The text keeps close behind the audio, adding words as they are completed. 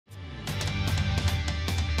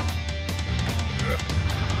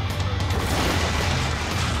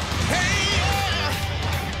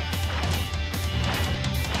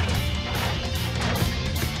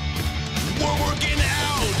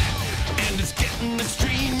getting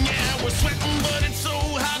extreme. Yeah, we're sweating, but it's so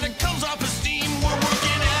hot it comes off of steam. We're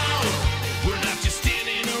working out. We're not just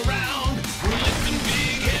standing around. We're lifting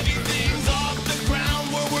big, heavy things off the ground.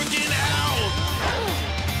 We're working out.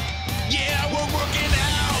 Yeah, we're working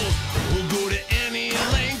out. We'll go to any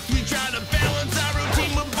length. We try to balance our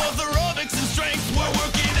routine with both aerobics and strength. We're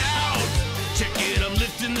working out. Check it, I'm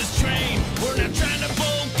lifting this train. We're not trying to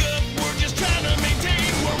bulk up. We're just trying to maintain.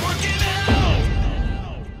 We're working out.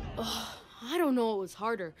 I don't know what was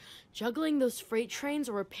harder, juggling those freight trains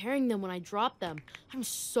or repairing them when I dropped them. I'm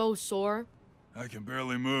so sore. I can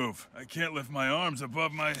barely move. I can't lift my arms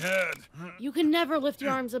above my head. You can never lift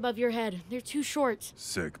your arms above your head. They're too short.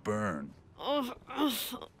 Sick burn.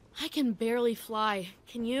 I can barely fly.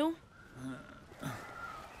 Can you?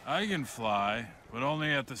 I can fly, but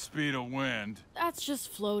only at the speed of wind. That's just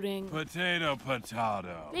floating. Potato,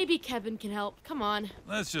 potato. Maybe Kevin can help. Come on.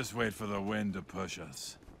 Let's just wait for the wind to push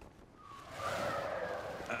us.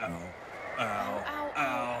 Ow. Ow. Ow,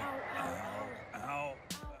 ow, Ow. Ow.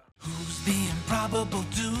 Who's the improbable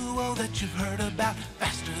duo that you've heard about?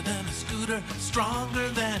 Faster than a scooter, stronger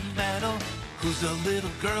than metal. Who's a little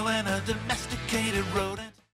girl and a domesticated rodent?